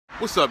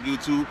What's up,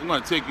 YouTube? I'm going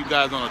to take you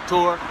guys on a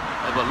tour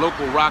of a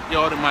local rock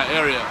yard in my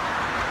area.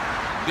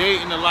 Day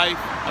in the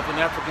life of an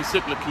African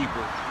cichlid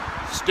keeper.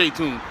 Stay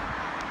tuned.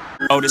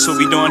 Oh, this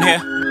what we doing here?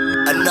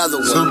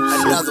 Another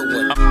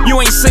one. You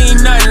ain't seen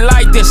nothing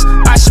like this.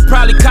 I should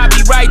probably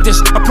copyright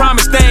this. I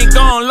promise they ain't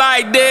gon'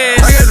 like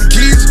this. I got them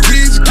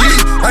keys.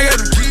 I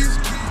got them keys.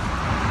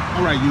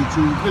 Alright,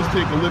 YouTube, let's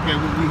take a look at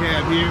what we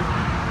have here.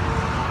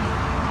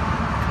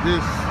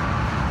 This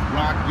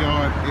rock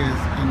yard is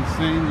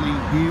insanely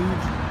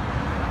huge.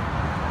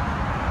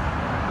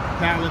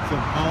 Pallets of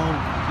all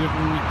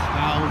different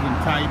styles and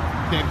type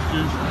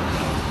textures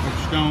of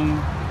stone.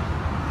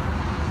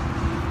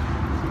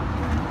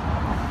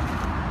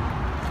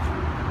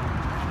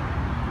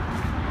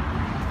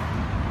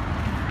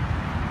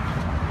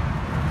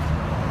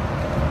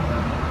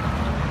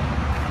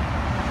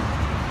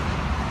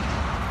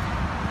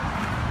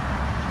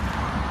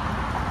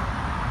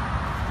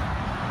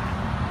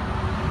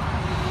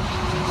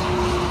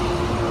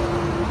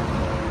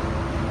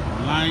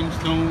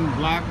 Limestone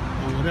block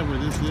or whatever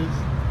this is.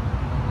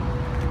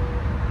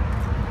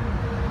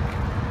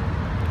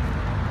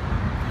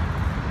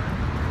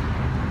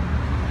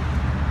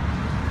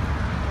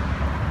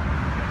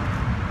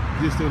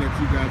 Just so that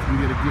you guys can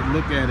get a good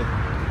look at it.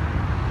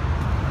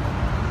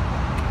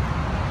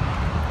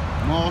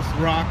 Moss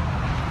rock.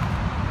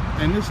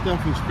 And this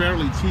stuff is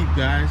fairly cheap,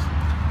 guys.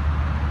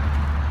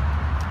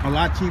 A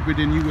lot cheaper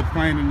than you would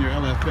find in your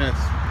LFS.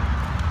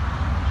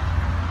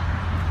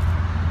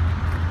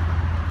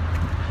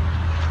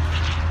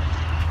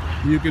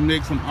 You can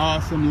make some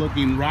awesome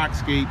looking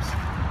rockscapes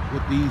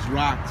with these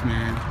rocks,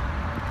 man.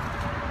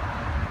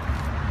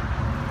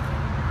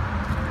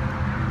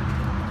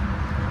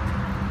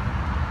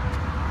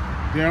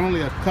 They're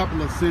only a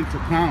couple of cents a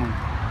pound.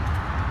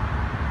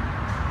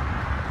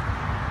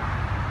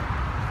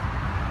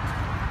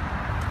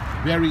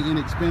 Very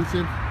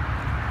inexpensive.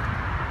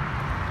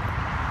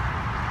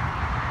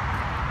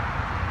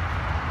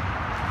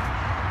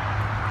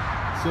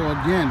 So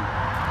again,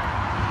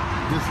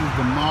 this is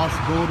the moss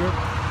boulder.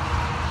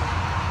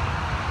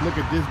 Look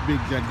at this big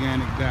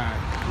gigantic guy.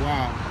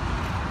 Wow.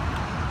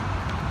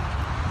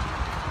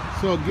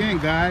 So again,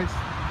 guys,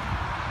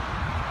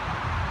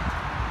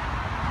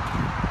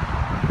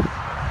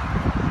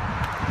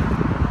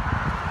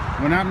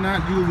 when I'm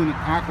not using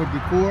aqua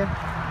decor,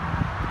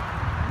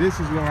 this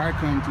is where I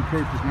come to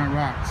purchase my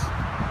rocks.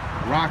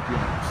 Rock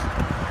yards.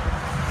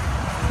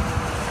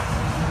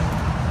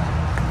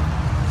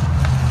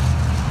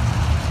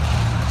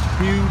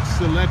 Huge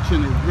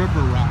selection of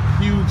river rock.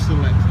 Huge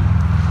selection.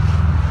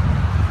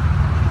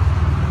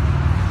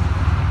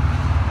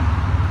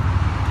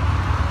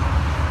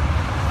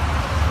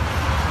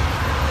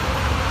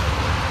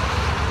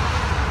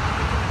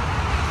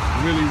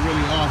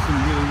 Really awesome,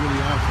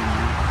 really awesome,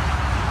 man.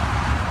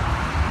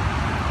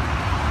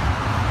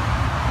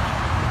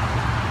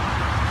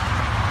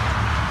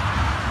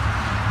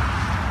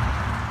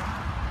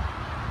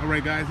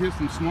 Alright guys, here's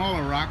some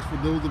smaller rocks for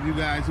those of you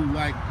guys who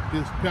like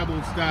this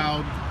pebble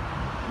styled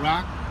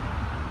rock.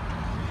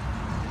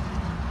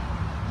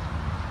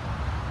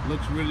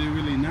 Looks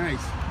really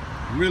nice.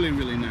 Really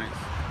nice.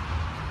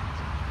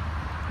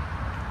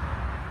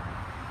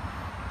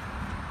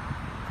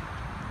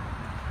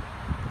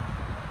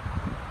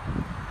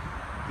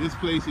 This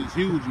place is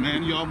huge,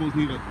 man. You almost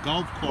need a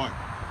golf cart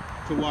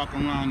to walk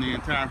around the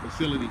entire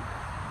facility.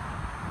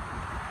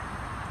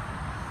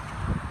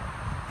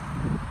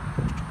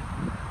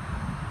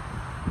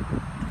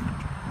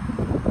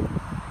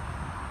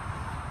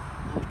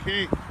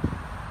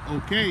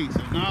 Okay,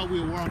 so now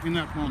we're walking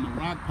up on the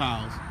rock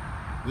piles.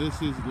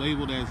 This is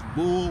labeled as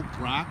bull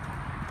rock.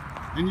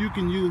 And you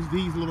can use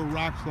these little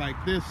rocks like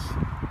this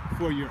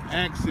for your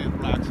accent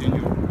rocks in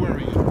your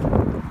aquarium.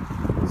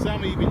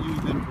 Some even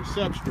use them for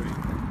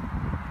substrate.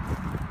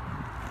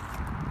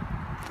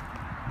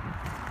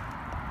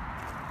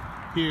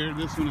 Here,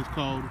 this one is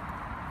called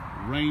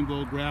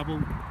rainbow gravel.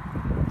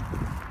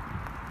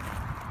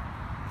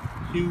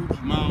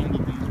 Huge mound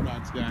of these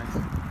rocks, guys.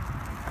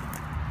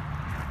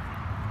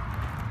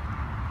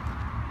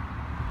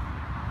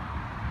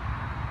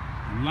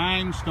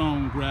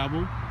 Limestone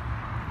gravel.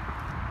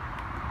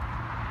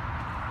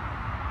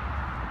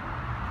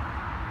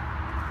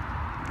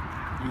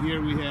 And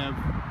here we have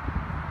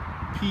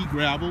pea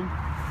gravel.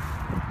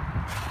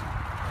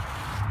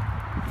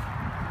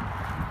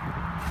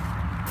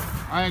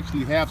 I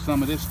actually have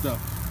some of this stuff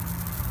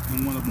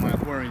in one of my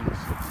aquariums.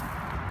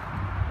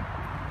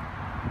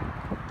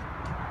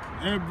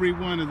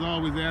 Everyone is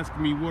always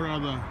asking me what are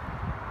the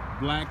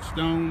black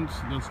stones,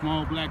 the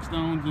small black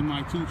stones in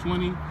my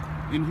 220,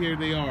 and here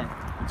they are.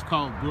 It's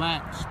called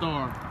black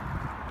star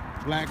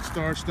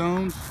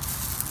stones.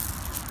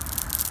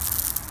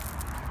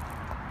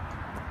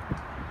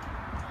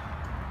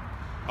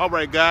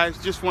 Alright guys,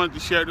 just wanted to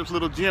share this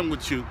little gem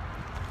with you.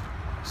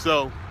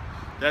 So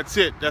that's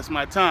it, that's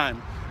my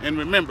time. And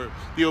remember,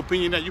 the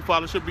opinion that you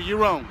follow should be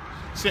your own.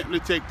 Simply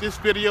take this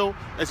video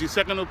as your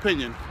second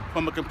opinion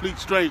from a complete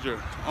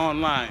stranger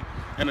online.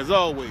 And as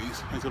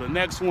always, until the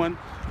next one,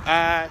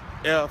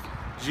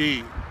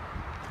 IFG.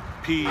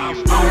 Peace. On to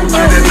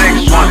the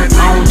next one.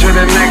 On to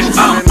the next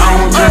one.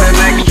 On